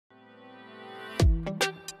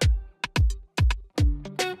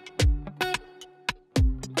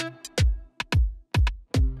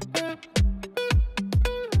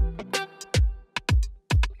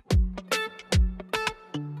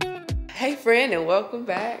Fren, and welcome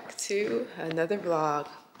back to another vlog.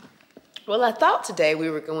 Well, I thought today we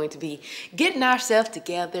were going to be getting ourselves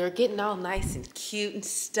together, getting all nice and cute and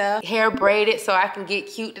stuff. Hair braided so I can get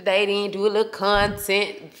cute today, then do a little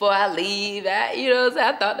content before I leave. I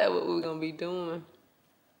thought that's what we were gonna be doing.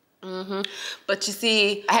 But you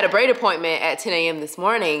see, I had a braid appointment at 10 a.m. this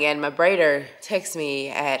morning, and my braider texted me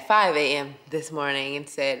at 5 a.m. this morning and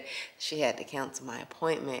said she had to cancel my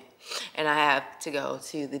appointment and I have to go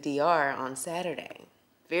to the DR on Saturday.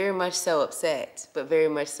 Very much so upset, but very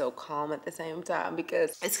much so calm at the same time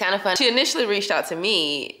because it's kind of fun. She initially reached out to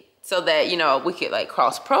me so that, we could like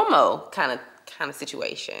cross promo kind of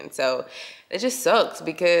situation. So it just sucks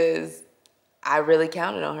because I really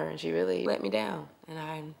counted on her and she really let me down.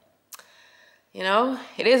 And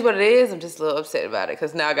it is what it is. I'm just a little upset about it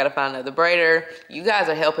because now I got to find another braider. You guys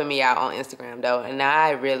are helping me out on Instagram though, and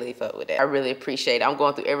I really fuck with it. I really appreciate it. I'm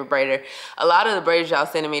going through every braider. A lot of the braiders y'all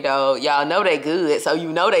sending me though, y'all know they good, so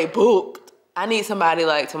they booked. I need somebody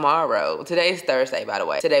like tomorrow. Today's Thursday, by the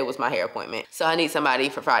way. Today was my hair appointment. So I need somebody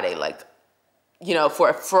for Friday, for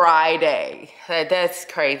a Friday. That's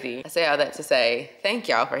crazy. I say all that to say thank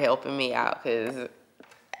y'all for helping me out because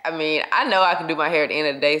I know I can do my hair at the end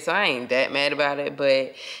of the day, so I ain't that mad about it,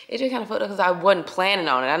 but it just kind of fucked up because I wasn't planning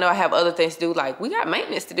on it. I know I have other things to do, like we got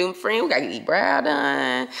maintenance to do, friend. We got to get brow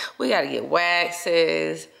done. We got to get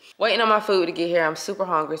waxes. Waiting on my food to get here. I'm super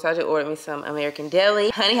hungry, so I just ordered me some American Deli.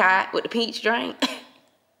 Honey hot with the peach drink.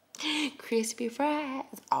 Crispy fries,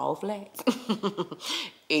 all flats.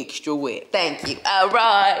 Extra wet. Thank you. All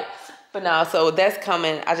right. But no, so that's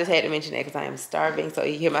coming. I just had to mention that because I am starving. So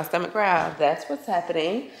you hear my stomach growl. That's what's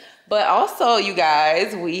happening. But also, you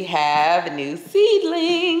guys, we have new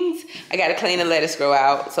seedlings. I got to clean the lettuce grow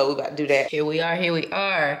out. So we about to do that. Here we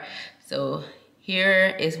are. So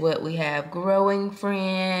here is what we have growing,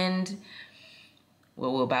 friend.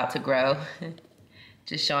 What we're about to grow.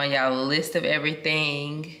 Just showing y'all a list of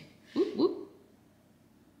everything. Whoop, whoop.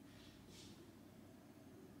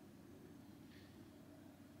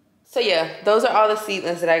 So yeah, those are all the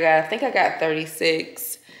seedlings that I got. I think I got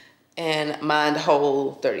 36 and mine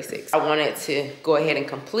whole 36. I wanted to go ahead and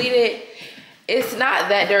complete it. It's not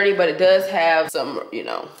that dirty, but it does have some,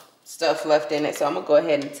 stuff left in it. So I'm gonna go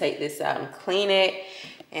ahead and take this out and clean it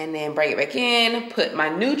and then bring it back in, put my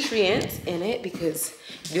nutrients in it because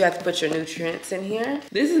you do have to put your nutrients in here.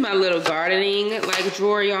 This is my little gardening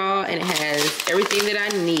drawer, y'all, and it has everything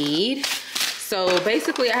that I need. So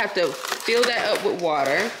basically I have to fill that up with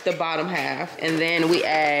water, the bottom half, and then we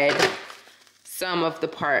add some of the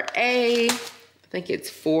part A. I think it's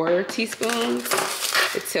 4 teaspoons.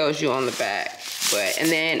 It tells you on the back. And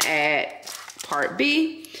then add part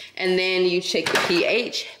B, and then you check the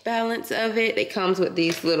pH balance of it. It comes with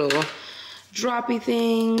these little droppy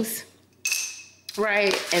things,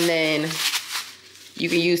 right? And then you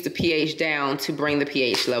can use the pH down to bring the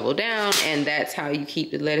pH level down, and that's how you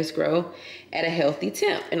keep the lettuce grow at a healthy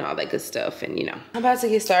temp and all that good stuff. And I'm about to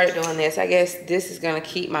get started doing this. I guess this is gonna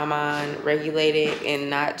keep my mind regulated and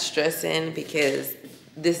not stressing because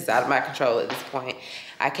this is out of my control at this point.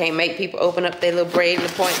 I can't make people open up their little braiding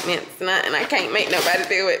appointments and I can't make nobody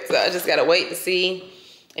do it. So I just gotta wait to see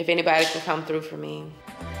if anybody can come through for me.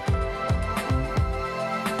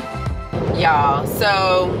 Y'all,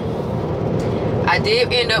 so I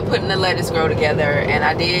did end up putting the lettuce grow together and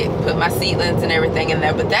I did put my seedlings and everything in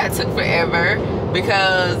there, but that took forever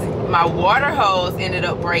because my water hose ended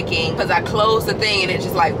up breaking because I closed the thing and it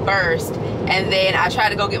just burst. And then I tried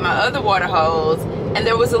to go get my other water hose and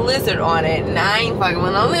there was a lizard on it and I ain't fucking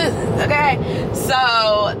with no lizards, okay?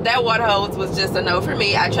 So that water hose was just a no for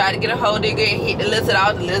me. I tried to get a hole digger and hit the lizard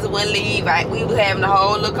off. The lizard wouldn't leave. We was having a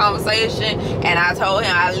whole little conversation and I told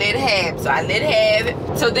him I let it have it. So I let it have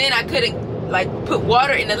it. So then I couldn't put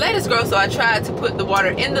water in the lettuce grow, so I tried to put the water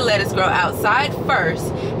in the lettuce grow outside first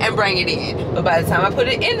and bring it in. But by the time I put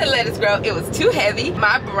it in the lettuce grow, it was too heavy.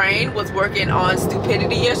 My brain was working on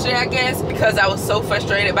stupidity yesterday, I guess, because I was so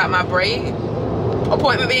frustrated about my braid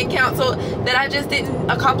appointment being canceled that I just didn't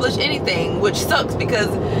accomplish anything, which sucks because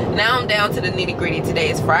now I'm down to the nitty-gritty. Today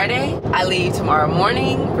is Friday. I leave tomorrow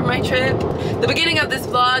morning for my trip. The beginning of this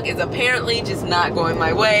vlog is apparently just not going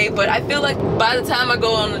my way, but I feel like by the time I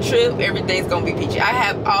go on the trip, everything's gonna be peachy. I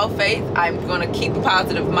have all faith. I'm gonna keep a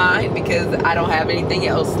positive mind because I don't have anything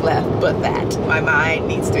else left but that. My mind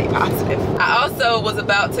needs to be positive. I also was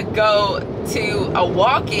about to go to a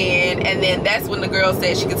walk-in and then that's when the girl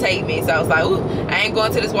said she could take me. So I was like, ooh, I ain't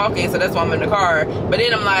going to this walk-in, so that's why I'm in the car. But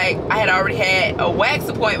then I'm like, I had already had a wax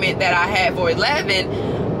appointment that I had for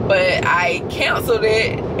 11, but I canceled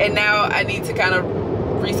it and now I need to kind of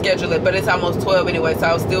reschedule it, but it's almost 12 anyway, so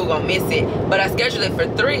I was still gonna miss it. But I scheduled it for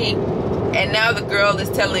 3 and now the girl is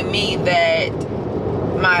telling me that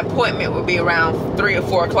my appointment will be around 3 or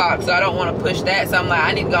 4 o'clock, so I don't want to push that. So I'm like,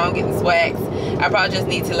 I need to go and get this wax. I probably just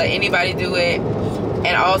need to let anybody do it,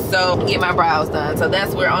 and also get my brows done. So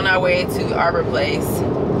that's, we're on our way to Arbor Place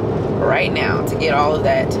right now to get all of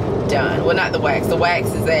that done. Well, not the wax. The wax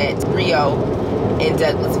is at Rio in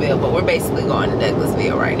Douglasville, but we're basically going to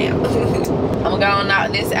Douglasville right now. I'm gonna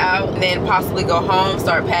knock this out and then possibly go home,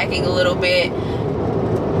 start packing a little bit.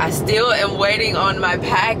 I still am waiting on my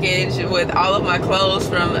package with all of my clothes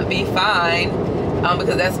from Be Fine,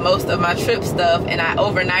 because that's most of my trip stuff, and I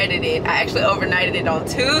overnighted it. I actually overnighted it on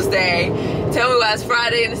Tuesday. Tell me why it's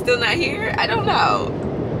Friday and it's still not here? I don't know.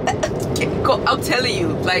 I'm telling you,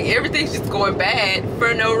 like, everything's just going bad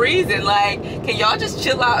for no reason. Like, can y'all just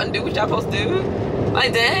chill out and do what y'all supposed to do?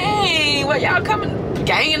 Like, dang, why y'all coming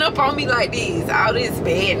ganging up on me like this? All this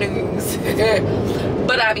bad news.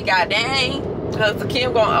 But I be god dang. Because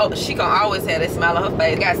Kim she gonna always have that smile on her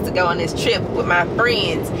face. Got to go on this trip with my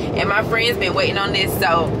friends, and my friends been waiting on this.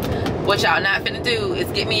 So what y'all not finna do is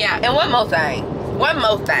get me out. And one more thing,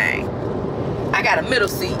 I got a middle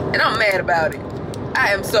seat, and I'm mad about it.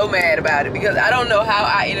 I am so mad about it because I don't know how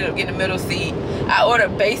I ended up getting a middle seat. I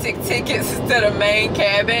ordered basic tickets instead of main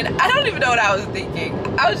cabin. I don't even know what I was thinking.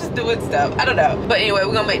 I was just doing stuff. I don't know. But anyway,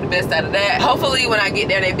 we're gonna make the best out of that. Hopefully when I get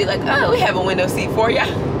there, they'd be like, oh, we have a window seat for ya.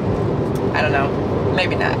 I don't know,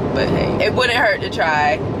 maybe not, but hey, it wouldn't hurt to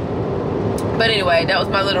try. But anyway, that was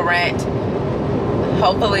my little rant.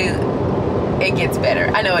 Hopefully it gets better.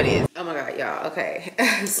 I know it is. Oh my god, y'all. Okay.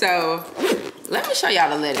 So let me show y'all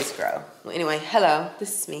the lettuce grow. Well, anyway, hello,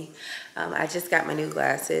 this is me. I just got my new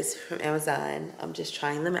glasses from Amazon. I'm just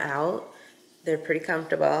trying them out. They're pretty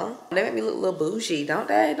comfortable. They make me look a little bougie, don't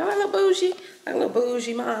they? Don't I look bougie? Like a little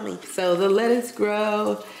bougie mommy. So the lettuce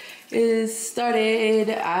grow is started.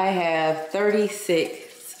 I have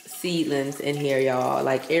 36 seedlings in here, y'all.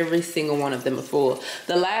 Like, every single one of them are full.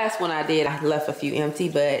 The last one I did, I left a few empty,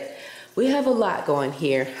 but we have a lot going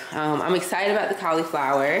here. I'm excited about the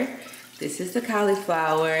cauliflower. This is the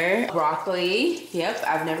cauliflower. Broccoli. Yep,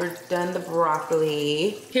 I've never done the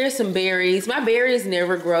broccoli. Here's some berries. My berries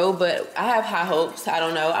never grow, but I have high hopes. I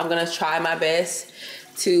don't know. I'm gonna try my best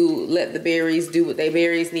to let the berries do what they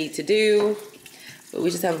berries need to do. But we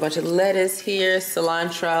just have a bunch of lettuce here,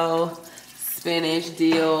 cilantro, spinach,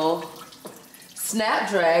 dill,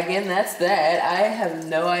 snapdragon, that's that. I have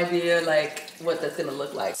no idea like what that's gonna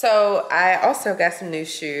look like. So I also got some new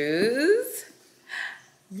shoes.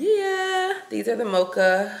 Yeah, these are the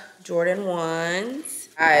Mocha Jordan 1s.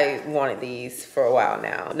 I wanted these for a while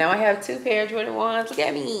now. Now I have 2 pair of Jordan 1s. Look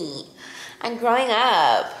at me. I'm growing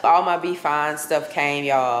up. All my Be Fine stuff came,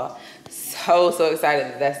 y'all. So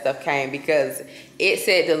excited that stuff came because it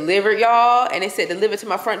said delivered, y'all, and it said delivered to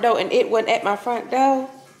my front door, and it wasn't at my front door.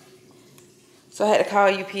 So I had to call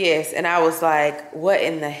UPS, and I was like, what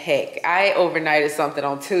in the heck? I overnighted something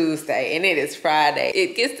on Tuesday, and it is Friday.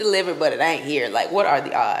 It gets delivered, but it ain't here. Like, what are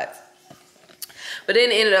the odds? But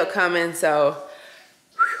then it ended up coming, so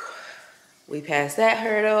whew, we passed that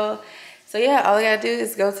hurdle. So yeah, all I gotta do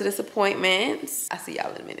is go to this appointment. I'll see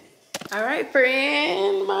y'all in a minute. All right,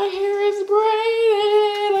 friend, my hair is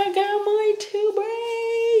braided. I got my 2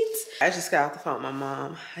 braids. I just got off the phone with my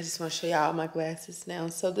mom. I just want to show y'all my glasses now.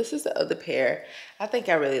 So this is the other pair. I think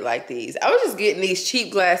I really like these. I was just getting these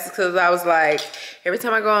cheap glasses because I was like, every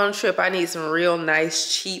time I go on a trip, I need some real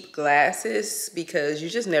nice cheap glasses because you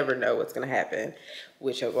just never know what's gonna happen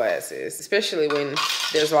with your glasses, especially when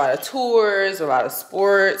there's a lot of tours, a lot of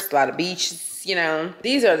sports, a lot of beaches, you know.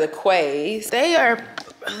 These are the Quays. They are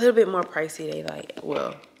a little bit more pricey. They like,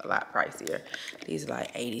 well, a lot pricier. These are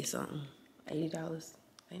like 80 something, $80.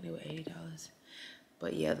 I think they were $80.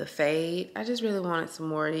 But yeah, the fade, I just really wanted some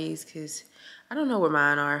more of these because I don't know where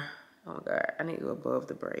mine are. Oh my God, I need to go above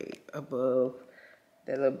the braid, above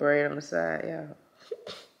that little braid on the side, yeah.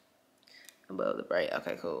 Above the braid,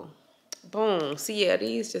 okay, cool. Boom, see, yeah,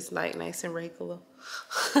 these just like nice and regular.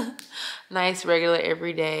 Nice, regular,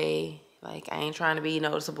 everyday. Like, I ain't trying to be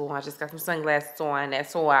noticeable. I just got some sunglasses on.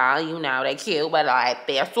 That's all. You know, they cute, but like,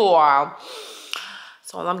 that's all.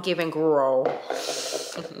 So I'm giving girl.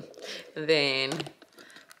 Then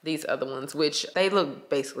these other ones, which they look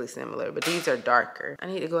basically similar, but these are darker. I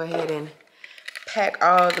need to go ahead and pack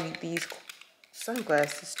all of these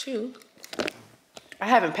sunglasses too. I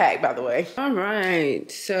haven't packed, by the way. All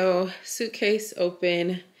right, so suitcase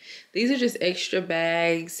open. These are just extra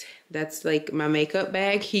bags. That's like my makeup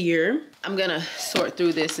bag here. I'm gonna sort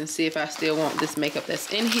through this and see if I still want this makeup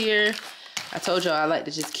that's in here. I told y'all I like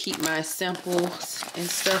to just keep my samples and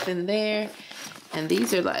stuff in there. And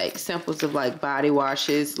these are like samples of like body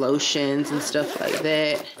washes, lotions, and stuff like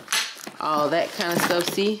that. all that kind of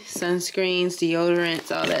stuff. See, sunscreens,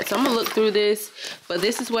 deodorants, all that. So I'm gonna look through this, but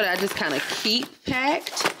this is what I just kind of keep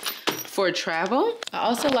packed for travel. I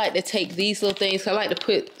also like to take these little things. I like to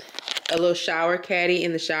put a little shower caddy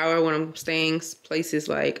in the shower when I'm staying places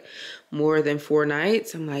like more than 4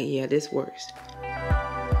 nights. I'm like, yeah, this works.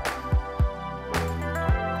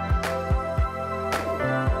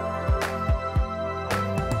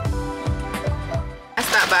 I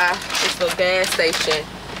stopped by this little gas station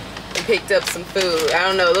and picked up some food. I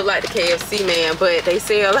don't know, it looked like the KFC man, but they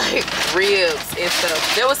sell like ribs and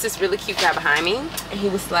stuff. There was this really cute guy behind me, and he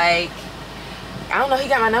was like, I don't know, he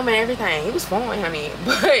got my number and everything. He was fine, honey.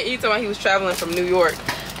 But he told me he was traveling from New York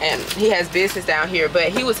and he has business down here. But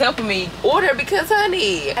he was helping me order because,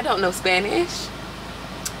 honey, I don't know Spanish.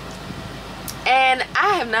 And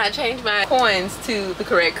I have not changed my coins to the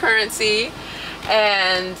correct currency.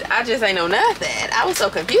 And I just ain't know nothing. I was so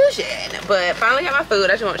confused. But finally got my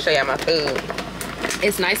food. I just want to show y'all my food.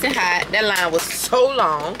 It's nice and hot. That line was so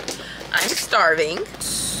long. I'm starving.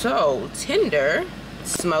 So tender.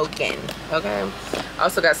 Smoking. Okay, I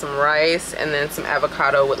also got some rice and then some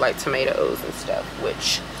avocado with like tomatoes and stuff,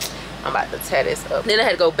 which I'm about to tear this up. Then I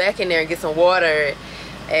had to go back in there and get some water,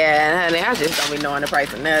 and honey, I just don't be knowing the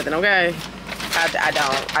price of nothing. Okay, I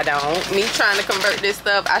don't. Me trying to convert this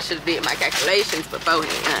stuff, I should have did my calculations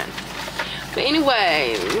beforehand. But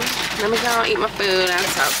anyway, let me go and eat my food. I'll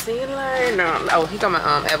talk to you later. Oh, he got my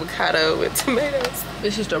avocado with tomatoes.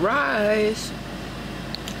 This is the rice.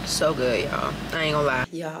 So good, y'all. I ain't gonna lie.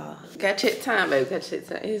 Y'all, got check time, baby. Got check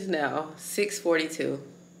time. It's now 6:42.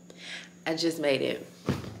 I just made it.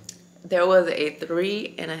 There was a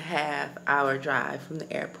 3.5 hour drive from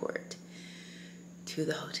the airport to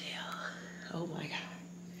the hotel. Oh my God.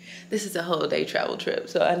 This is a whole day travel trip,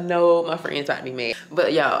 so I know my friends might be mad.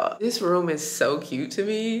 But y'all, this room is so cute to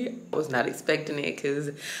me. I was not expecting it because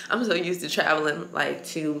I'm so used to traveling like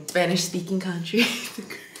to Spanish speaking countries.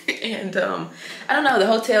 And I don't know, the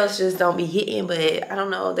hotels just don't be hitting, but I don't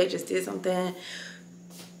know, they just did something.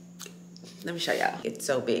 Let me show y'all. It's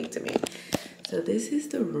so big to me. So this is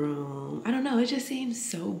the room. I don't know, it just seems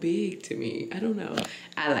so big to me. I don't know.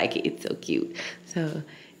 I like it, it's so cute. So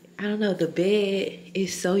I don't know, the bed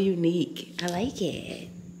is so unique. I like it.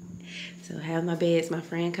 So I have my beds. My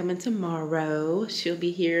friend coming tomorrow. She'll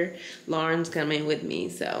be here. Lauren's coming with me.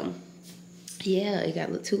 So yeah, it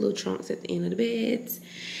got 2 little trunks at the end of the beds.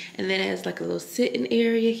 And then it has like a little sitting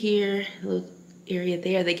area here, a little area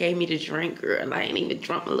there. They gave me the drink, girl. I ain't even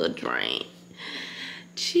drunk my little drink.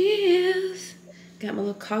 Cheers. Got my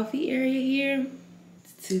little coffee area here.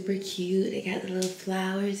 Super cute. They got the little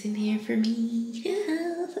flowers in here for me.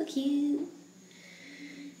 So cute.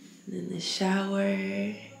 And then the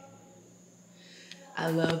shower. I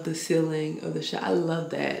love the ceiling of the shower. I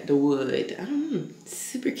love that, the wood.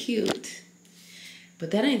 Super cute.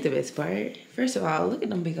 But that ain't the best part. First of all, look at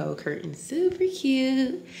them big old curtains. Super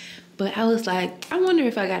cute. But I was like, I wonder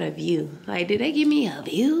if I got a view. Like, did they give me a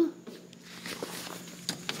view?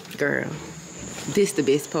 Girl, this the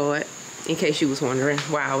best part. In case you was wondering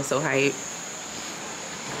why I was so hyped.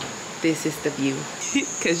 This is the view.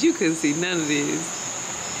 Because you couldn't see none of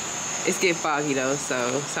this. It's getting foggy though,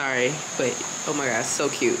 so sorry. But, oh my gosh, so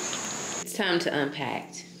cute. It's time to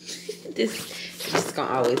unpack. This is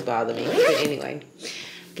gonna always bother me. But anyway,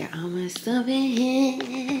 got all my stuff in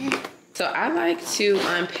here. So I like to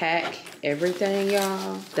unpack everything,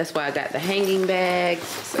 y'all. That's why I got the hanging bags.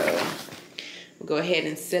 So we'll go ahead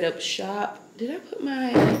and set up shop. Did I put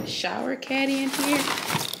my shower caddy in here?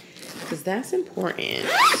 Because that's important.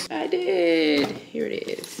 I did. Here it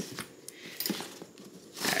is.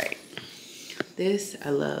 All right. This I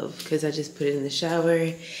love because I just put it in the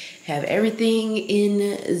shower. Have everything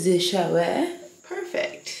in the shower.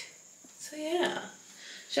 Perfect. So yeah,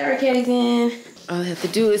 shower caddy's in. All I have to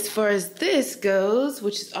do as far as this goes,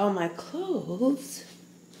 which is all my clothes,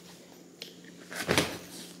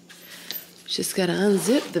 just gotta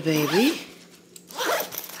unzip the baby.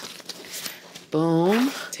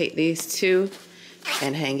 Boom. Take these 2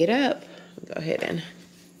 and hang it up. Go ahead and,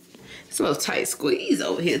 it's a little tight squeeze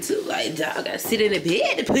over here too. Like, dog, I gotta sit in the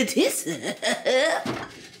bed to put this up.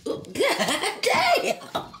 Oh, God damn.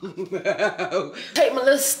 Take my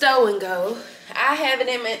little stove and go. I have it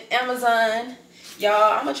in my Amazon.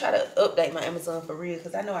 Y'all, I'm gonna try to update my Amazon for real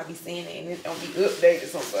because I know I be seeing it and it don't be updated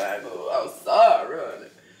sometimes. I'm sorry, honey.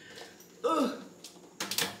 Ugh.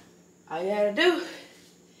 All you gotta do,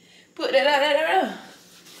 put that out.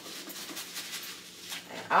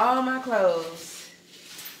 And all my clothes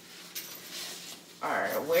are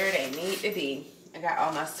where they need to be. I got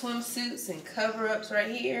all my swimsuits and cover-ups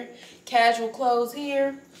right here. Casual clothes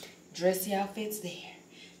here. Dressy outfits there.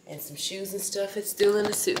 And some shoes and stuff, it's still in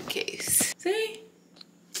the suitcase. See?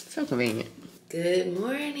 So convenient. Good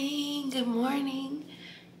morning, good morning.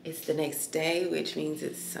 It's the next day, which means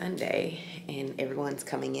it's Sunday, and everyone's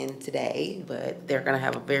coming in today, but they're gonna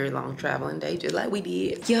have a very long traveling day, just like we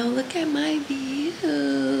did. Yo, look at my view,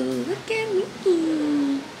 look at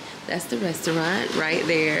me. That's the restaurant right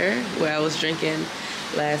there where I was drinking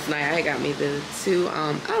last night. I got me the two,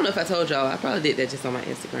 I don't know if I told y'all, I probably did that just on my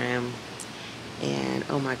Instagram. And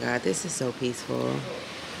oh my God, this is so peaceful.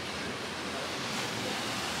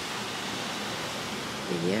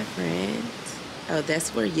 But yeah, friends. Oh,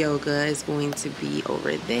 that's where yoga is going to be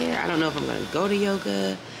over there. I don't know if I'm gonna go to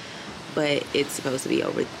yoga, but it's supposed to be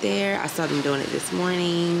over there. I saw them doing it this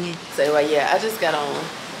morning. So anyway, yeah, I just got on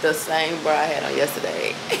the same bra I had on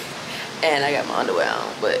yesterday. And I got my underwear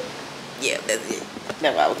on, but yeah, that's it.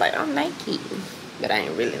 That's why I was like, I'm naked. But I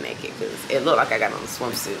ain't really naked because it looked like I got on a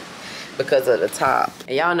swimsuit because of the top.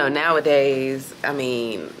 And y'all know nowadays, I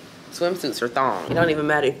mean, swimsuits are thong. It don't even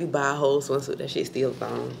matter if you buy a whole swimsuit, that shit still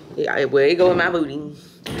thong. Yeah, well, it go with my booty.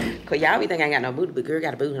 Cause y'all be thinking I ain't got no booty, but girl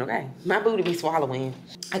got a booty, okay? My booty be swallowing.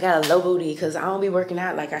 I got a low booty cause I don't be working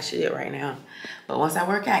out like I should right now. But once I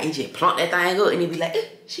work out, it just plump that thing up and it be like,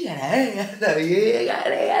 she got an ass. Yeah, I got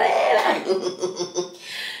an ass.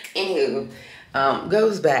 Anywho,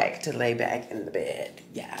 goes back to lay back in the bed.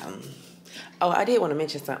 Yeah. Oh, I did want to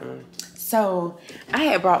mention something. So I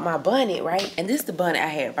had brought my bonnet, right? And this is the bonnet I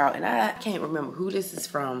had brought, and I can't remember who this is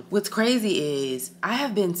from. What's crazy is I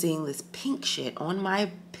have been seeing this pink shit on my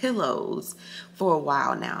pillows for a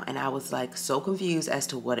while now, and I was like so confused as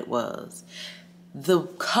to what it was. The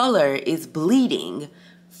color is bleeding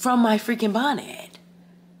from my freaking bonnet.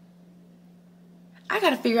 I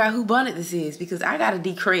gotta figure out who bonnet this is because I gotta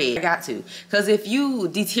decred. I got to. Because if you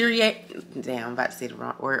deteriorate, damn, I'm about to say the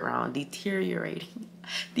word wrong. Deteriorating.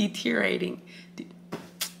 Okay,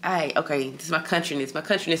 this is my countryness. My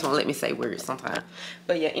countryness won't let me say words sometimes.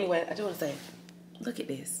 But yeah, anyway, I just want to say, look at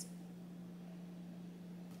this.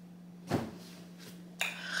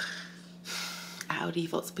 How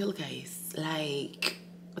defaults a pillowcase? Like,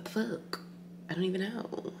 what the fuck? I don't even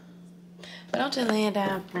know. But I'm just laying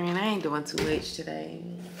down, friend. I ain't doing too much today.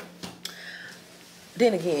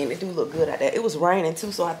 Then again, it do look good out there. It was raining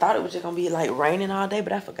too, so I thought it was just gonna be like raining all day,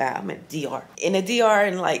 but I forgot. I'm in DR. In the DR,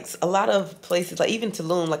 and like a lot of places, like even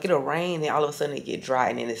Tulum, like it'll rain and all of a sudden it get dry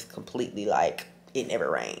and then it's completely like it never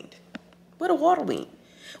rained. Where the water went?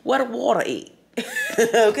 Where the water ate?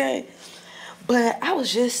 Okay. But I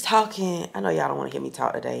was just talking. I know y'all don't want to hear me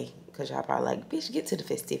talk today because y'all probably like, bitch, get to the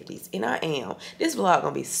festivities. And I am. This vlog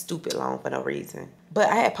gonna be stupid long for no reason. But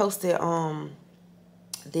I had posted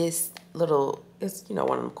this little, it's, you know,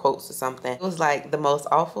 one of them quotes or something. It was like, the most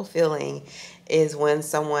awful feeling is when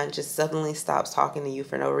someone just suddenly stops talking to you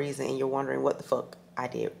for no reason and you're wondering what the fuck I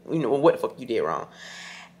did, you know, what the fuck you did wrong.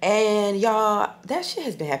 And y'all, that shit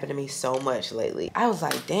has been happening to me so much lately. I was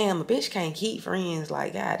like, damn, a bitch can't keep friends.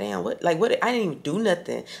 Like, goddamn, what, I didn't even do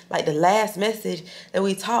nothing. Like, the last message that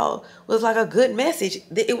we talked was like a good message.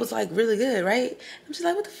 It was like really good, right? I'm just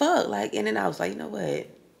like, what the fuck? Like, and then I was like, you know what?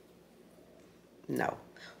 No.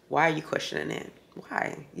 Why are you questioning it?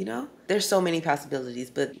 Why? You know? There's so many possibilities,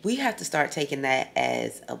 but we have to start taking that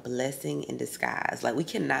as a blessing in disguise. Like, we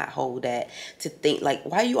cannot hold that to think, like,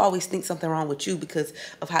 why you always think something wrong with you because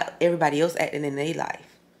of how everybody else acting in their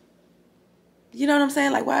life? You know what I'm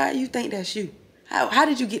saying? Like, why you think that's you? How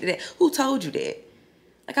did you get to that? Who told you that?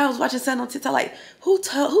 Like, I was watching something on TikTok, like, who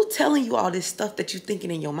telling you all this stuff that you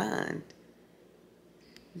thinking in your mind?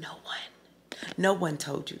 No one. No one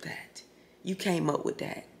told you that. You came up with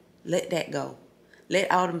that. Let that go.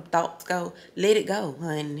 Let all them thoughts go. Let it go,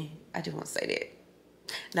 honey. I just want to say that.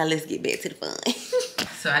 Now let's get back to the fun.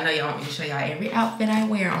 So I know y'all want me to show y'all every outfit I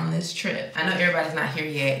wear on this trip. I know everybody's not here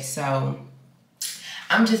yet, so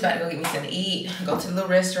I'm just about to go get me something to eat. Go to the little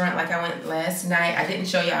restaurant like I went last night. I didn't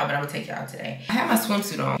show y'all, but I'm gonna take y'all today. I have my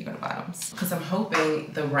swimsuit on, the bottoms, because I'm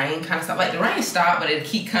hoping the rain kind of stopped. Like, the rain stopped, but it'll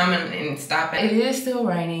keep coming and stopping. It is still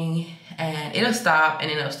raining. And it'll stop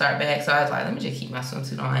and then it'll start back. So I was like, let me just keep my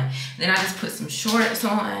swimsuit on. Then I just put some shorts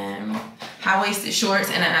on, high-waisted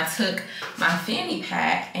shorts, and then I took my fanny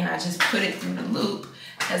pack and I just put it through the loop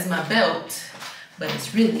as my belt. But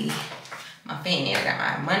it's really my fanny. I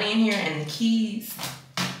got my money in here and the keys.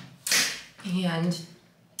 And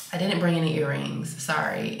I didn't bring any earrings,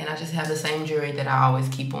 sorry. And I just have the same jewelry that I always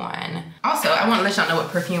keep on. Also, I want to let y'all know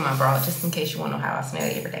what perfume I brought, just in case you want to know how I smell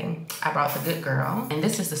every day. I brought the Good Girl. And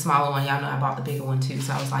this is the smaller one. Y'all know I bought the bigger one too.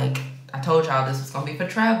 So I was like, I told y'all this was going to be for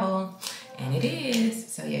travel. And it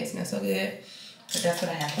is. So yeah, it smells so good. But that's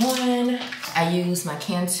what I have on. I use my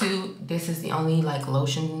Cantu. This is the only like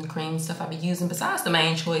lotion cream stuff I be using besides the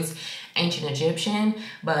main choice, Ancient Egyptian.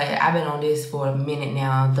 But I've been on this for a minute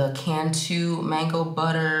now. The Cantu Mango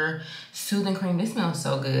Butter Soothing Cream. This smells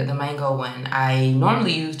so good, the mango one. I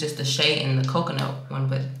normally use just the shea and the coconut one,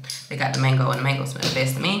 but they got the mango and the mango smells the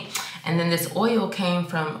best to me. And then this oil came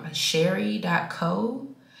from sherry.co.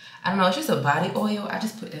 I don't know, it's just a body oil. I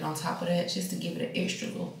just put it on top of that just to give it an extra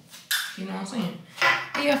little, you know what I'm saying?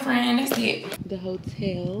 Yeah, friend, that's it. The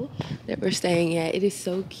hotel that we're staying at, it is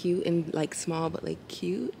so cute and like small, but like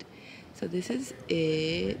cute. So this is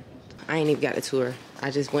it. I ain't even got a tour.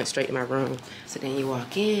 I just went straight to my room. So then you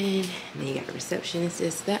walk in, and then you got the receptionist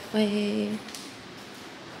is that way.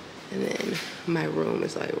 And then my room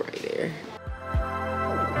is like right there.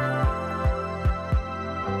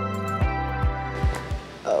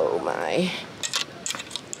 Oh my.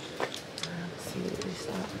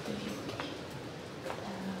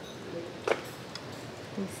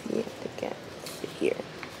 Let's see if they got it here.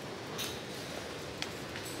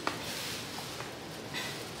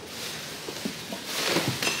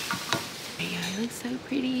 Yeah, it looks so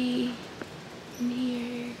pretty in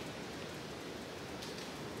here.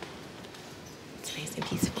 It's nice and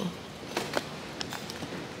peaceful.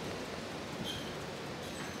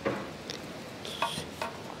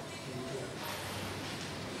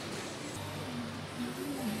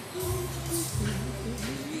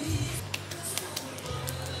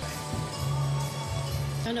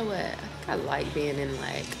 You know what? I think I like being in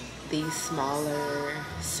like these smaller,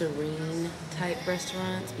 serene type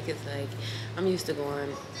restaurants because like I'm used to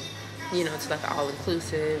going, you know, to like an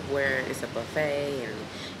all-inclusive where it's a buffet and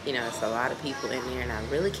you know it's a lot of people in there and I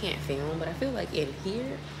really can't film. But I feel like in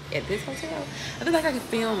here at this hotel, I feel like I can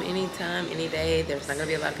film anytime, any day. There's not gonna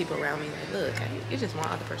be a lot of people around me. Like, look, it's just one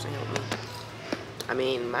other person help me. I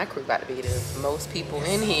mean, my crew about to be the most people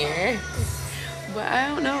in here. But I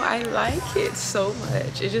don't know, I like it so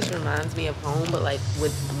much. It just reminds me of home, but like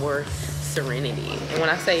with more serenity. And when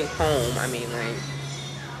I say home, I mean like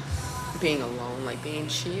being alone, like being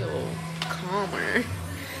chill, calmer.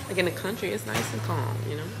 Like in the country, it's nice and calm,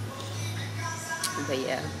 you know? But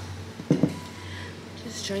yeah,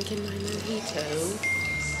 just drinking my mojito.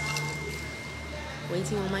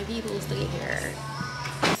 Waiting on my peoples to get here.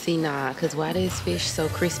 See, nah, cause why this fish so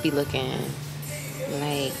crispy looking?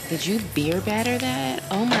 Like, did you beer batter that?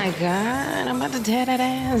 Oh my God, I'm about to tear that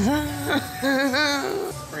ass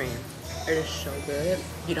up. Friend, it is so good.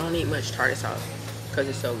 You don't need much tartar sauce because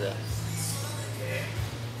it's so good.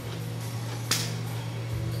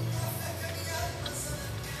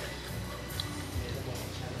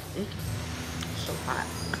 So hot.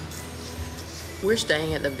 We're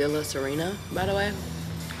staying at the Villa Serena, by the way.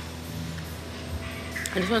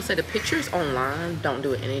 I just want to say the pictures online don't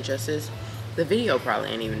do it any justice. The video probably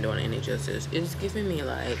ain't even doing any justice. It's giving me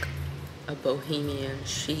like a bohemian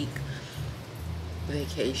chic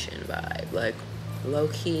vacation vibe. Like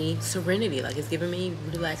low-key serenity. Like it's giving me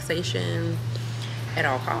relaxation at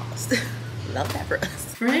all costs. Love that for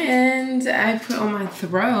us. Friends, I put on my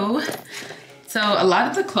throw. So a lot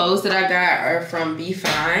of the clothes that I got are from Be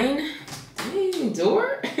Fine. Dang,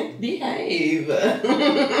 door, behave. Okay.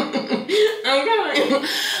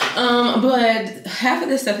 But half of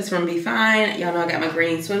this stuff is from Be Fine. Y'all know I got my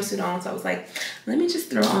green swimsuit on, so I was like, let me just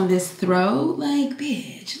throw on this throw. Like,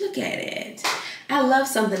 bitch, look at it. I love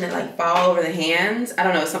something that like fall over the hands. I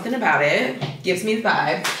don't know, something about it gives me the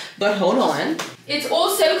vibe. But hold on. It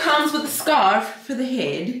also comes with a scarf for the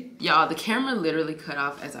head. Y'all, the camera literally cut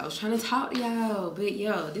off as I was trying to talk to y'all. But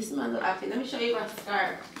yo, this is my little outfit. Let me show you my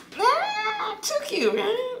scarf. Ah, too cute,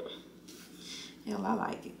 right? Hell, I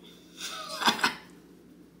like it.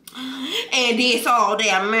 And this all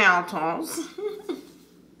damn mountains.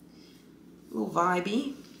 Little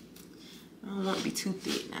vibey. I don't want to be too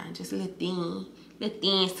thick now. Just a little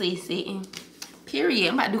thin, sweet sitting. Period.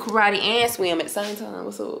 I'm about to do karate and swim at the same time.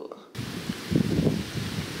 What's up?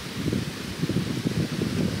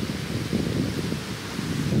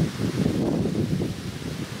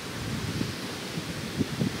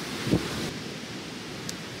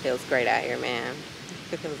 Feels great out here, man.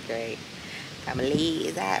 It feels great. Got my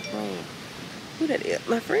legs out, friend. Who that is?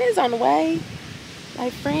 My friend's on the way.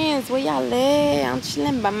 Like, friends, where y'all at? I'm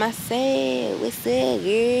chilling by myself. What's up,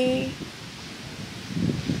 girl?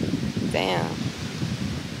 Damn.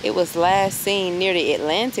 It was last seen near the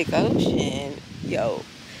Atlantic Ocean. Yo,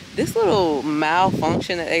 this little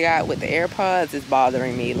malfunction that they got with the AirPods is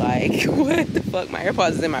bothering me. Like, what the fuck? My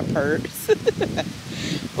AirPods is in my purse.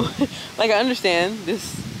 Like, I understand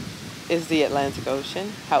this is the Atlantic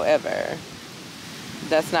Ocean. However,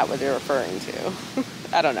 that's not what they're referring to.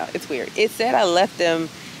 I don't know. It's weird. It said I left them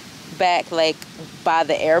back like by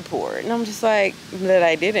the airport, and I'm just like, that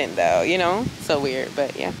I didn't though, you know? So weird,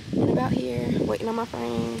 but yeah. I'm about here waiting on my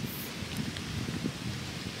friends,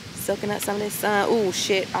 soaking up some of this sun. Ooh,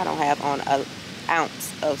 shit, I don't have on an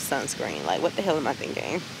ounce of sunscreen. Like, what the hell am I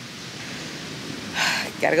thinking?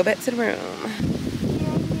 Gotta go back to the room.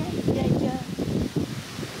 Yeah.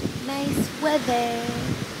 Nice weather.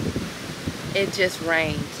 It just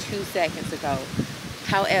rained 2 seconds ago.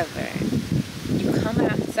 However, you come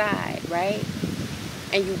outside, right?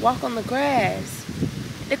 And you walk on the grass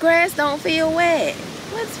don't feel wet.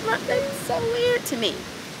 What's wrong? That's so weird to me.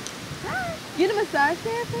 Hi. You the massage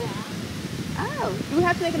therapist? Oh, do we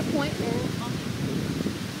have to make an appointment?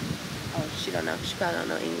 Oh, she don't know. She probably don't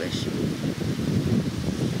know English.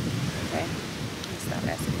 Okay, let's stop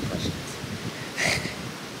asking questions.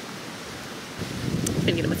 I'm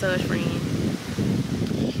gonna get a massage, friend.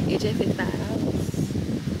 It's just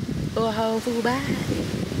 $55 for a whole full body.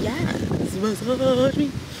 Yes, massage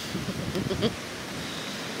me.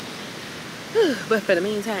 But for the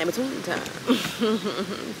meantime, between time,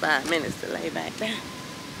 5 minutes to lay back down.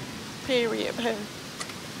 Period.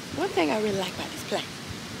 One thing I really like about this place,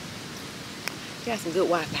 got some good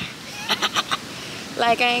Wi-Fi.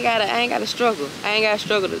 Like I ain't gotta struggle. I ain't gotta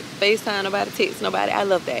struggle to FaceTime nobody, text nobody. I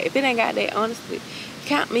love that. If it ain't got that, honestly,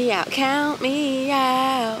 count me out. Count me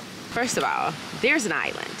out. First of all, there's an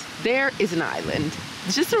island. There is an island.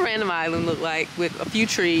 It's just a random island, look like, with a few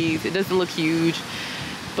trees. It doesn't look huge,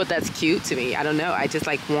 but that's cute to me. I don't know. I just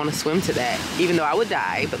like want to swim to that, even though I would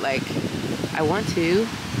die, but like I want to.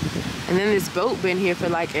 And then this boat been here for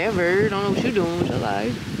like ever. Don't know what you're doing with your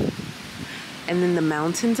life. And then the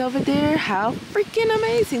mountains over there, how freaking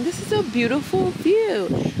amazing. This is a beautiful view.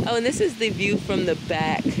 Oh, and this is the view from the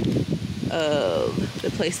back of the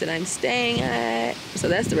place that I'm staying at. So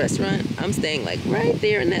that's the restaurant. I'm staying like right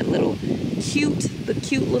there in that little cute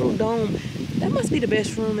little dome. That must be the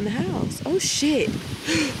best room in the house. Oh shit.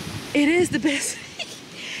 It is the best.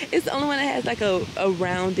 It's the only one that has like a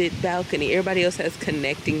rounded balcony. Everybody else has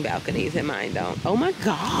connecting balconies and mine don't. Oh my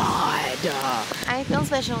God. I feel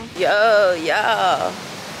special. Yo.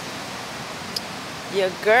 Your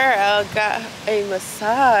girl got a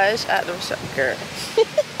massage at the shop, girl.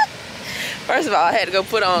 First of all, I had to go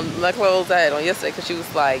put on my clothes I had on yesterday because she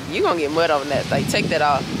was like, you gonna get mud on that. Like, take that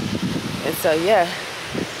off. And so, yeah.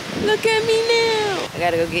 Look at me now. I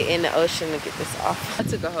gotta go get in the ocean to get this off. I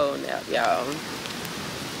took a whole nap, y'all.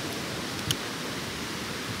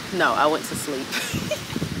 No, I went to sleep.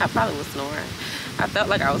 I probably was snoring. I felt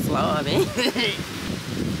like I was slobbing.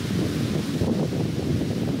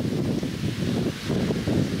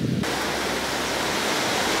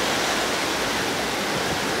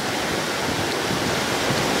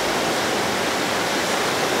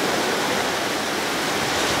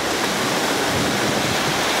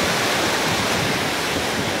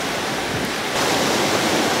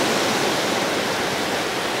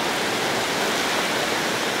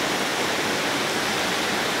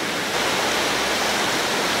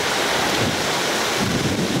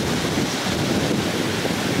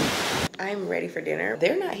 I'm ready for dinner.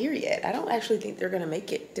 They're not here yet. I don't actually think they're gonna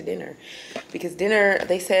make it to dinner because dinner,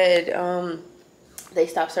 they said they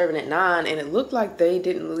stopped serving at 9 and it looked like they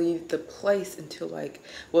didn't leave the place until like,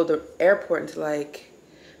 well, the airport until like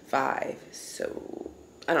 5. So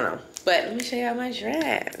I don't know, but let me show y'all my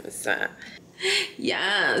dress.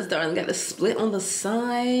 Yes, darling, got the split on the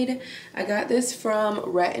side. I got this from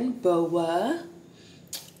Rat and Boa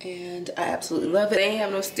and I absolutely love it. They ain't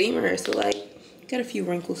have no steamer, so like got a few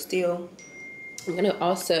wrinkles still. I'm gonna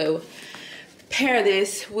also pair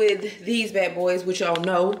this with these bad boys, which y'all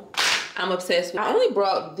know I'm obsessed with. I only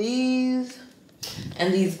brought these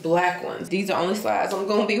and these black ones. These are only slides I'm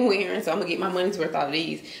gonna be wearing, so I'm gonna get my money's worth out of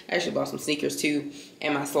these. I actually bought some sneakers too,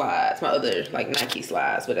 and my slides, my other like Nike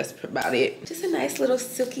slides, but that's about it. Just a nice little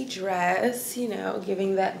silky dress, you know,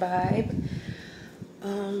 giving that vibe.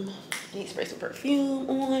 I need to spray some perfume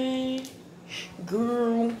on.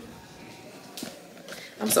 Girl,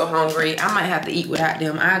 I'm so hungry. I might have to eat without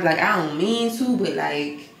them. I don't mean to, but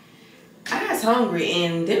like, I was hungry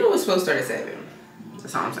and dinner was supposed to start at 7.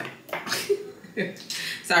 That's all I'm saying.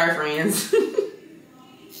 Sorry, friends.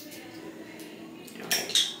 All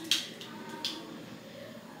right.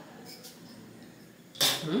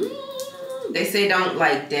 They say don't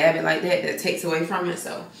like dab it like that. That takes away from it.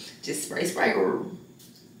 So just spray.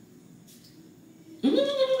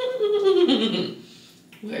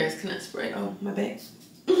 Where else can I spray? Oh, my back.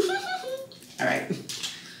 All right,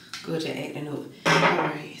 go to acting over. All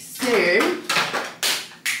right, so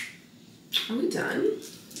are we done?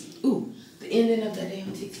 Ooh, the ending of that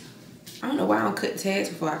damn TikTok. I don't know why I don't cut tags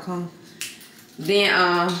before I come. Then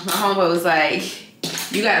my homeboy was like,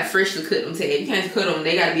 you gotta freshly cut them tags. You can't cut them.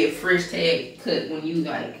 They gotta be a fresh tag cut when you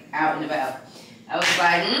like out and about. I was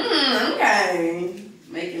like, okay.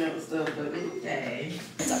 Making up stuff, but okay.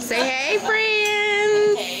 Say hey,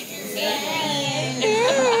 friends. Hey.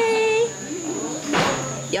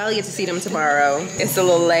 Y'all get to see them tomorrow. It's a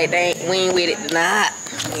little late. We ain't with it tonight.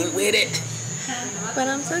 We ain't with it. But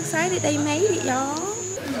I'm so excited they made it, y'all.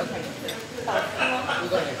 Okay.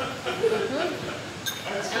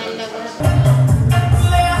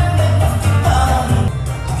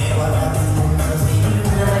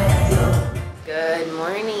 Good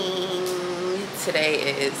morning.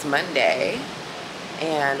 Today is Monday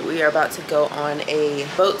and we are about to go on a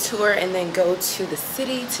boat tour and then go to the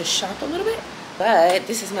city to shop a little bit. But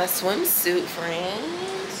this is my swimsuit,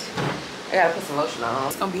 friends. I gotta put some lotion on.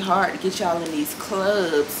 It's gonna be hard to get y'all in these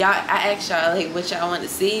clubs. Y'all, I asked y'all like what y'all want to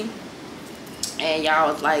see, and y'all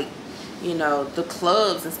was like, you know, the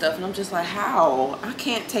clubs and stuff, and I'm just like, how? I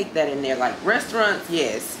can't take that in there. Like restaurants,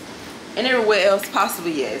 yes, and everywhere else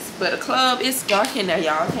possibly, yes, but a club, it's dark in there,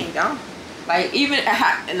 y'all. I can't go. Like even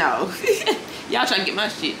no, y'all trying to get my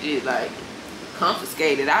shit just like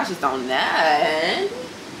confiscated. I just don't know.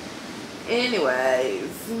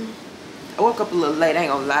 Anyways, I woke up a little late, I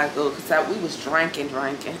ain't gonna lie, because we was drinking.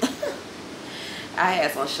 I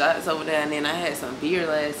had some shots over there, and then I had some beer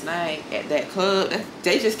last night at that club.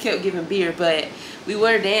 They just kept giving beer, but we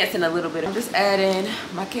were dancing a little bit. I'm just adding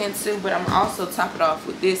my can soup, but I'm also top it off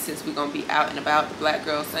with this since we're gonna be out and about, the Black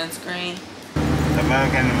Girl Sunscreen.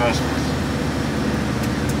 American investors.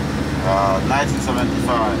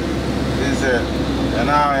 1975. This is an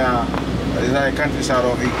area, it's like a countryside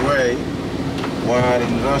of Iguay, where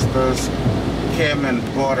investors came and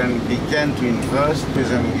bought and began to invest.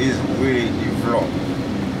 Tourism is really developed.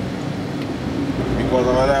 Because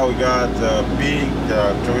over there we got a big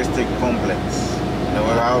touristic complex. And we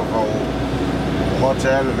have a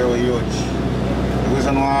hotel, very huge. The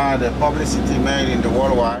reason why the publicity made in the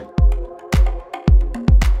worldwide.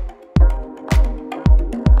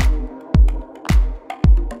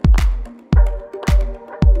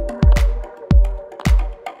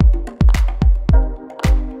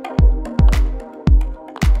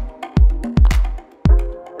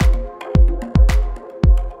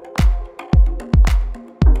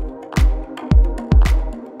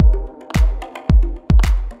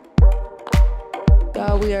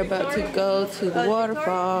 We are about to go to the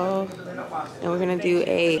waterfall and we're gonna do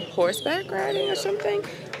a horseback riding or something.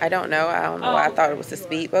 I don't know why I thought it was a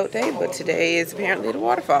speedboat day, but today is apparently the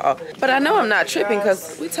waterfall. But I know I'm not tripping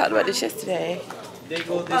because we talked about this yesterday. They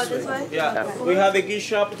go this way. Yeah. We have a gift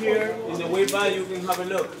shop here. In the way by, you can have a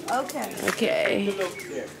look. Okay. Okay. Take a look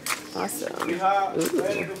there. Awesome. We have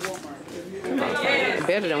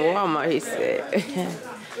better than Walmart, he said.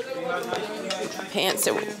 Pants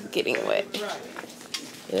are getting wet.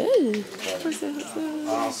 Ooh. What's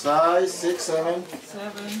that? Size 6, 7.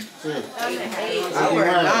 7. I wear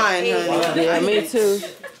 9, honey. Yeah, me too.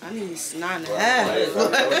 I need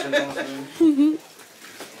 9.5.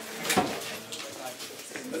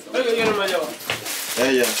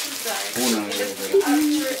 Ella. Una.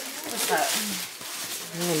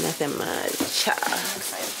 Nothing much.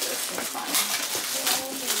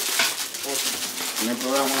 ¿Tiene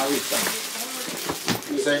programa a la vista?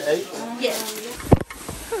 You say 8? Yes.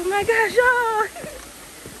 Oh my gosh, y'all.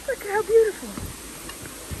 Look how beautiful.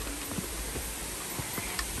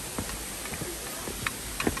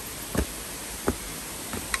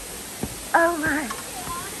 Oh my.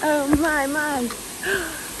 Oh my.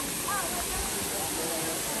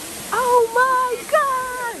 Oh my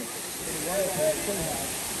God.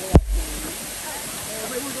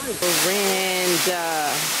 Miranda.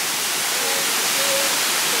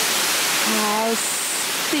 How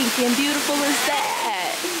stinking beautiful is that?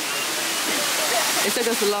 It took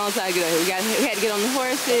us a long time to get over here. We had to get on the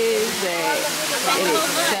horses. It is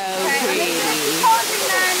so pretty.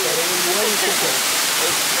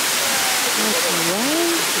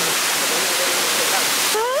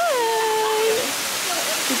 Hi,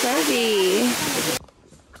 Barbie.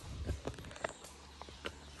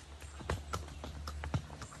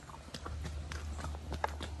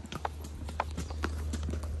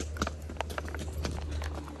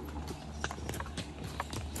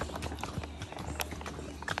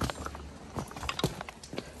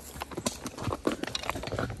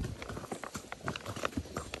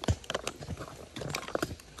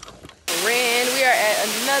 We are at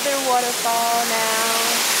another waterfall now.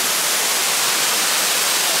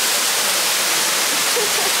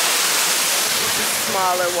 It's a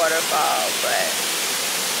smaller waterfall, but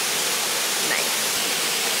nice.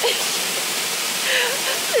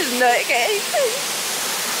 This nutcase.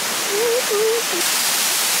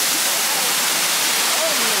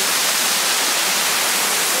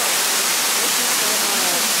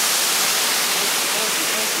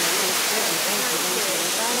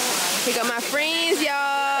 Here got my friends,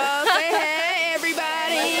 y'all. Say hey,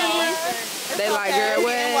 everybody. They like, girl,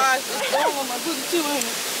 what?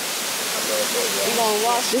 We gonna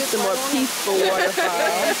wash this. Is a more peaceful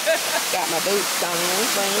waterfall. Got my boots on.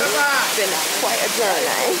 It's been quite a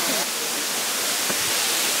journey.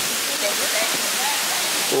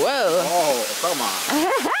 Whoa. Oh, come on.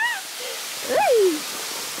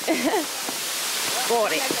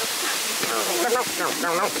 Got it.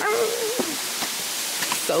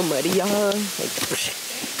 So muddy, y'all.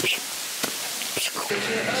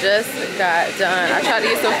 Just got done. I tried to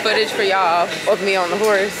get some footage for y'all of me on the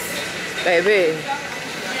horse. Baby,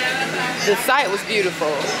 the sight was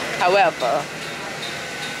beautiful. However,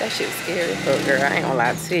 that shit was scary for a girl. I ain't gonna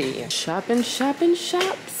lie to you. Shopping, shopping,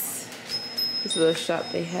 shops. This little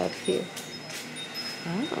shop they have here.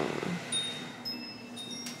 Oh.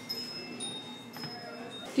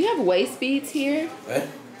 Do you have waist beads here? Eh?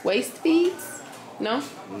 Waist beads? No?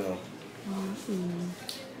 No.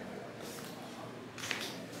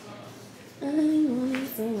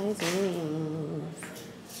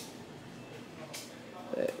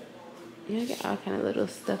 But yeah, I got all kind of little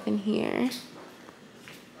stuff in here.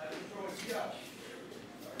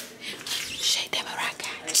 Shake that maraca.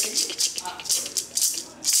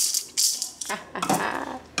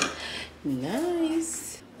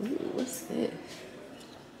 Nice. Ooh, what's this?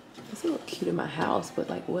 This will look cute in my house, but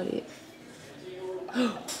like what it?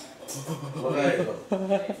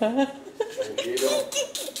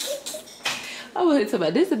 I wanted to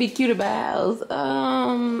about this would be cute in my house.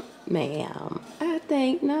 Ma'am, I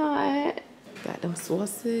think not. Got them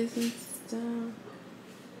sauces and stuff.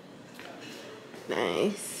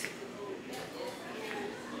 Nice.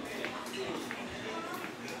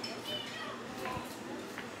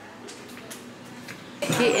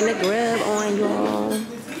 Getting the grub on, y'all.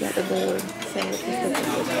 Got the little sandwich and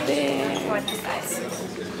stuff over there.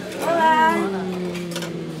 Hola.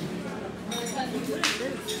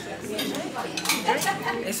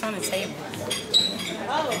 It's on the table.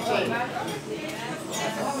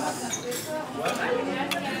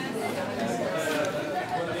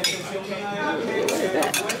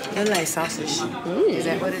 It's like sausage. Is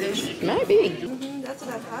that what it is? Might be. That's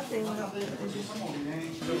what I thought they were.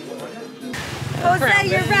 Jose,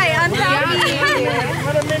 you're right. I'm happy.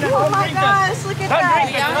 Oh my gosh, look at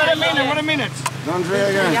that. Wait a minute. Don't drink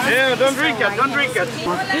again. Yeah, don't drink it, don't drink it.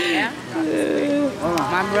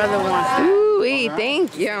 My brother wants it. Ooh,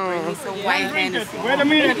 thank you. Some white Hennessy. Wait a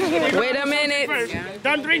minute. Wait a minute.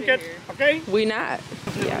 Don't drink it, okay? We not.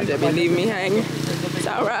 Y'all just be leaving me hanging. It's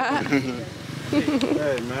all right.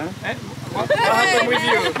 Hey, man. What happened with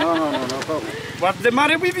you? No, come on. What's the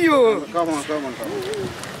matter with you? Come on.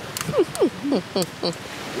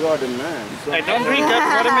 You are the man. So Hey, don't drink it,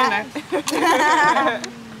 wait a minute.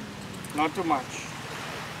 Not too much.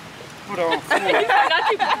 Put on food.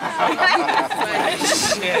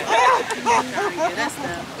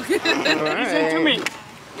 Listen to me.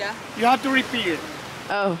 Yeah. You have to repeat it.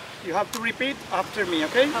 Oh, You have to repeat after me,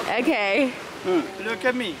 okay? okay. Look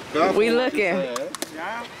at me. We looking.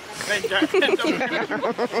 Yeah?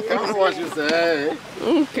 Careful what you say.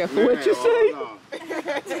 Careful what you say.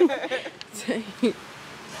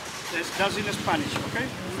 That's in Spanish, okay?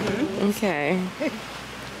 Okay.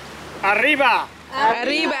 Arriba.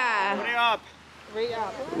 Arriba. Hurry up.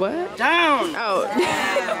 What? Down. Oh.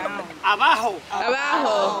 Abajo.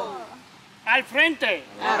 Abajo. Al frente.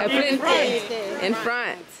 Al frente. In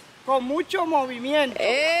front. Con mucho movimiento.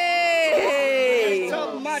 Hey.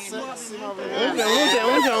 So much movimiento.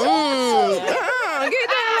 Mucho. Get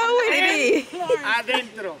down low with it.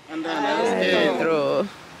 Adentro. Adentro.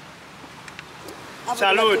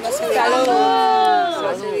 Salud.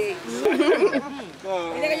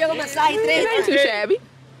 It ain't too shabby.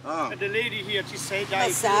 The lady here, she said that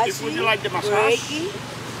if would you like the massage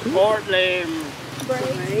or the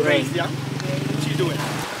braid, yeah? She do it.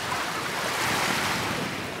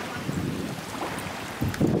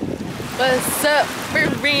 What's up,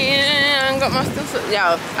 Fren? Got my stuff.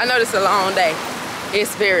 Y'all, I know this is a long day.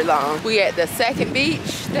 It's very long. We at the second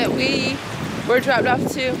beach that we were dropped off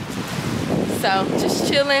to. So just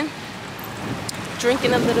chilling,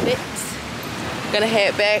 drinking a little bit. Gonna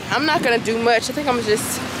head back. I'm not gonna do much. I think I'm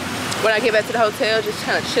just, when I get back to the hotel, just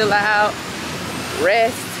kind of chill out,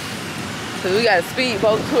 rest. Cause we got a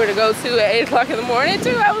speedboat tour to go to at 8 o'clock in the morning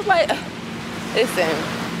too. I was like, listen,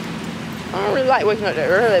 I don't really like waking up that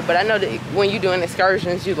early, but I know that when you're doing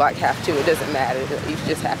excursions, you like have to. It doesn't matter. You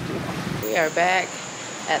just have to. We are back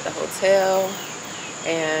at the hotel,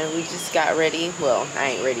 and we just got ready. Well,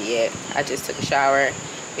 I ain't ready yet. I just took a shower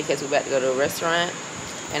because we're about to go to a restaurant,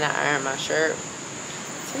 and I ironed my shirt.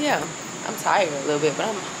 So yeah, I'm tired a little bit, but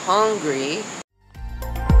I'm hungry.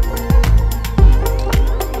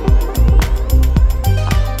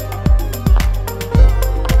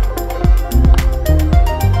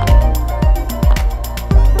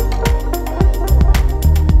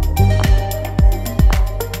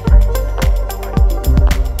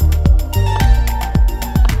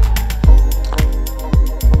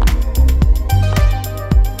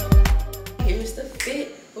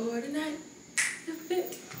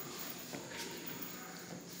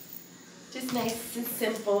 Just nice and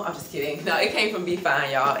simple. I'm just kidding. No, it came from Be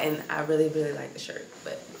Fine, y'all, and I really, really like the shirt.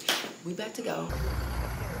 But we about to go.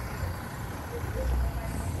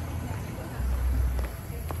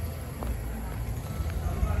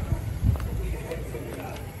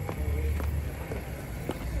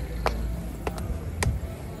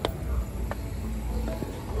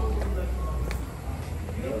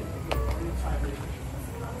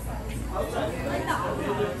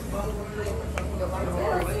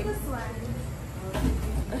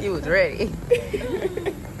 You was ready.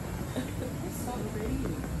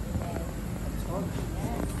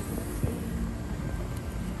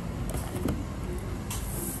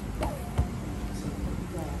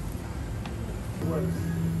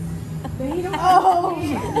 Oh,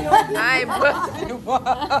 I busted you.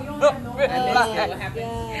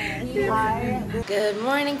 Good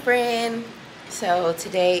morning, friend. So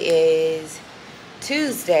today is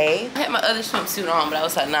Tuesday. I had my other swimsuit on, but I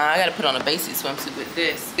was like, nah, I gotta put on a basic swimsuit with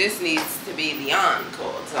this. This needs to be the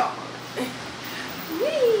encore top.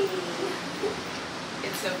 Whee!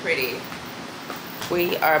 It's so pretty.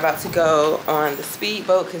 We are about to go on the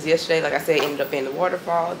speedboat because yesterday, like I said, ended up being the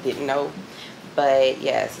waterfall. Didn't know. But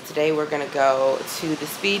yeah, so today we're gonna go to the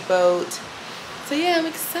speedboat. So yeah, I'm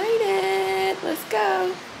excited. Let's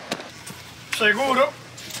go. Seguro.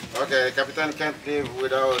 Okay, Captain can't live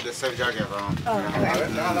without the safe jacket on. Oh,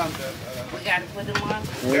 we gotta put them on.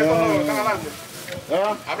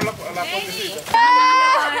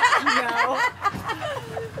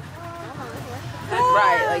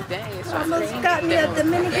 Right, like dang, it's almost got me a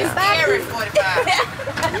Dominican Republic.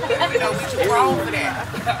 45. You know, we too wrong for that.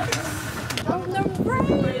 On the rain.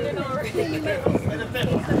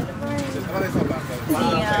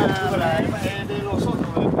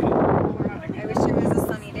 I wish it was a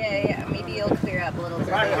sunny day. Maybe it'll clear up a little bit.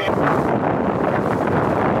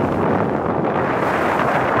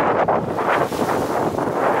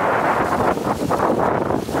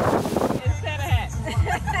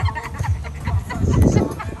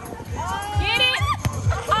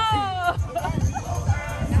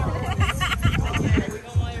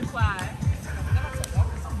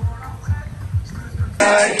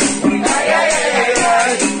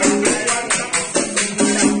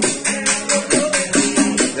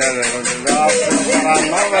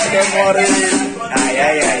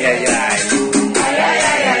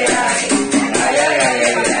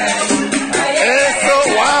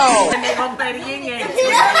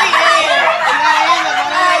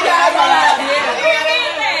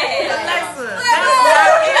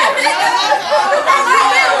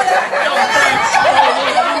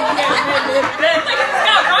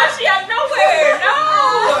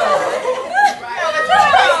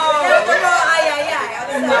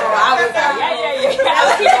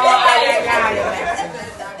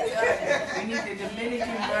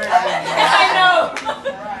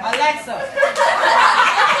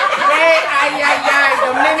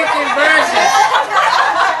 Dominican version.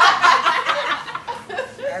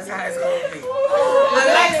 That's how it's gonna be.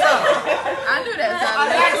 Alexa. I knew that.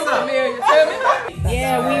 Alexa. You feel me?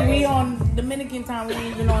 Yeah, we on Dominican time. We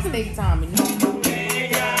ain't even on state time.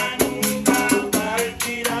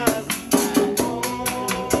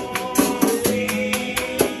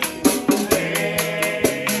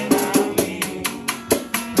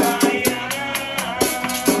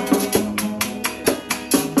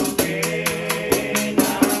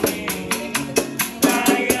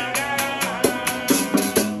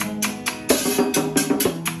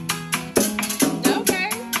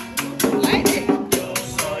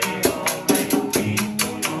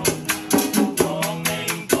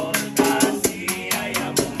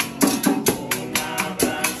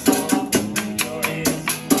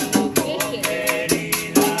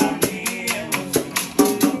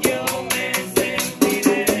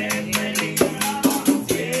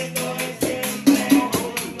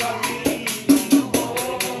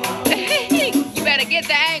 Get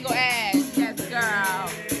the angle, ass. girl.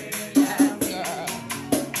 Yes, girl.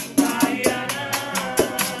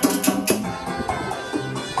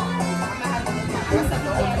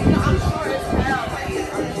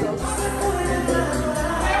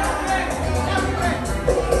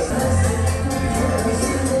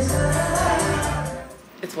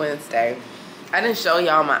 It's Wednesday. I didn't show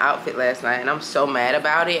y'all my outfit last night and I'm so mad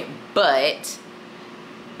about it, but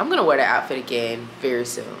I'm gonna wear that outfit again very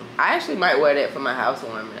soon. I actually might wear that for my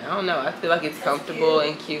housewarming. I don't know, I feel like it's comfortable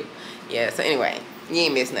and cute. Yeah, so anyway, you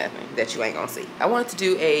ain't miss nothing that you ain't gonna see. I wanted to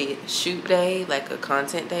do a shoot day, like a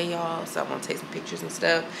content day, y'all, so I want to take some pictures and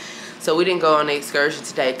stuff. So we didn't go on the excursion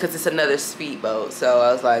today because it's another speedboat. So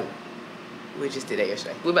I was like, we just did that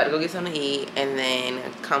yesterday. We about to go get something to eat and then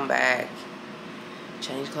come back,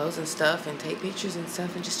 change clothes and stuff and take pictures and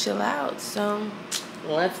stuff and just chill out. So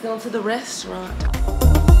let's go to the restaurant.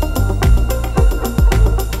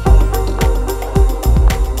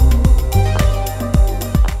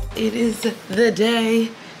 It is the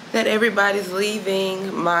day that everybody's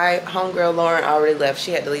leaving. My homegirl Lauren already left.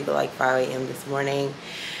 She had to leave at like 5 a.m. this morning.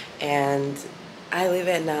 And I leave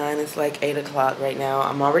at 9. It's like 8 o'clock right now.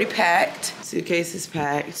 I'm already packed. Suitcase is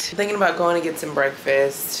packed. I'm thinking about going to get some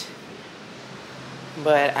breakfast.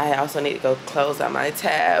 But I also need to go close out my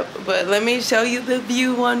tab. But let me show you the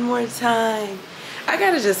view one more time. I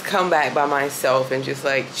gotta just come back by myself and just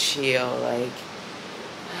like chill, like,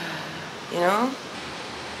 you know?